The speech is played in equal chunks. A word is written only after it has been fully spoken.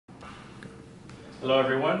Hello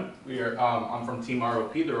everyone, I'm from Team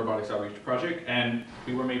ROP, the Robotics Outreach Project, and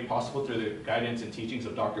we were made possible through the guidance and teachings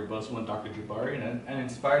of Dr. Buswell and Dr. Jabari and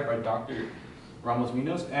inspired by Dr. Ramos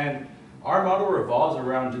Minos. And our model revolves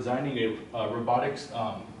around designing a robotics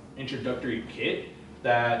introductory kit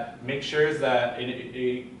that makes sure that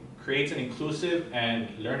it creates an inclusive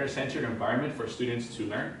and learner-centered environment for students to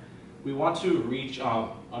learn. We want to reach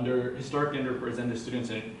historically underrepresented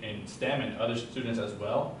students in STEM and other students as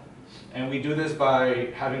well. And we do this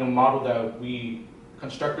by having a model that we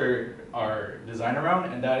construct our design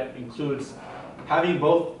around, and that includes having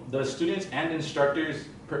both the students and instructors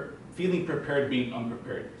feeling prepared being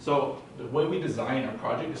unprepared. So the way we design our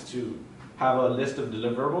project is to have a list of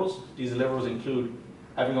deliverables. These deliverables include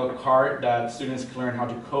having a card that students can learn how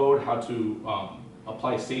to code, how to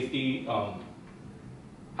apply safety, and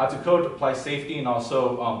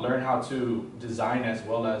also learn how to design as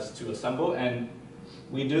well as to assemble. And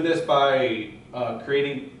we do this by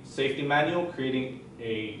creating safety manual, creating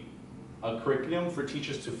a curriculum for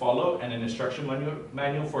teachers to follow, and an instruction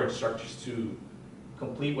manual for instructors to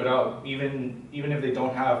complete without, even if they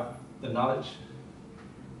don't have the knowledge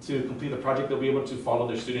to complete the project, they'll be able to follow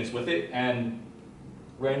their students with it. And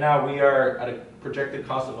right now we are at a projected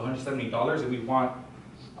cost of $170, and we want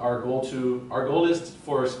our goal is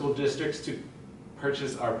for school districts to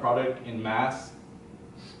purchase our product in mass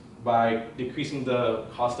by decreasing the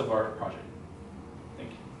cost of our project.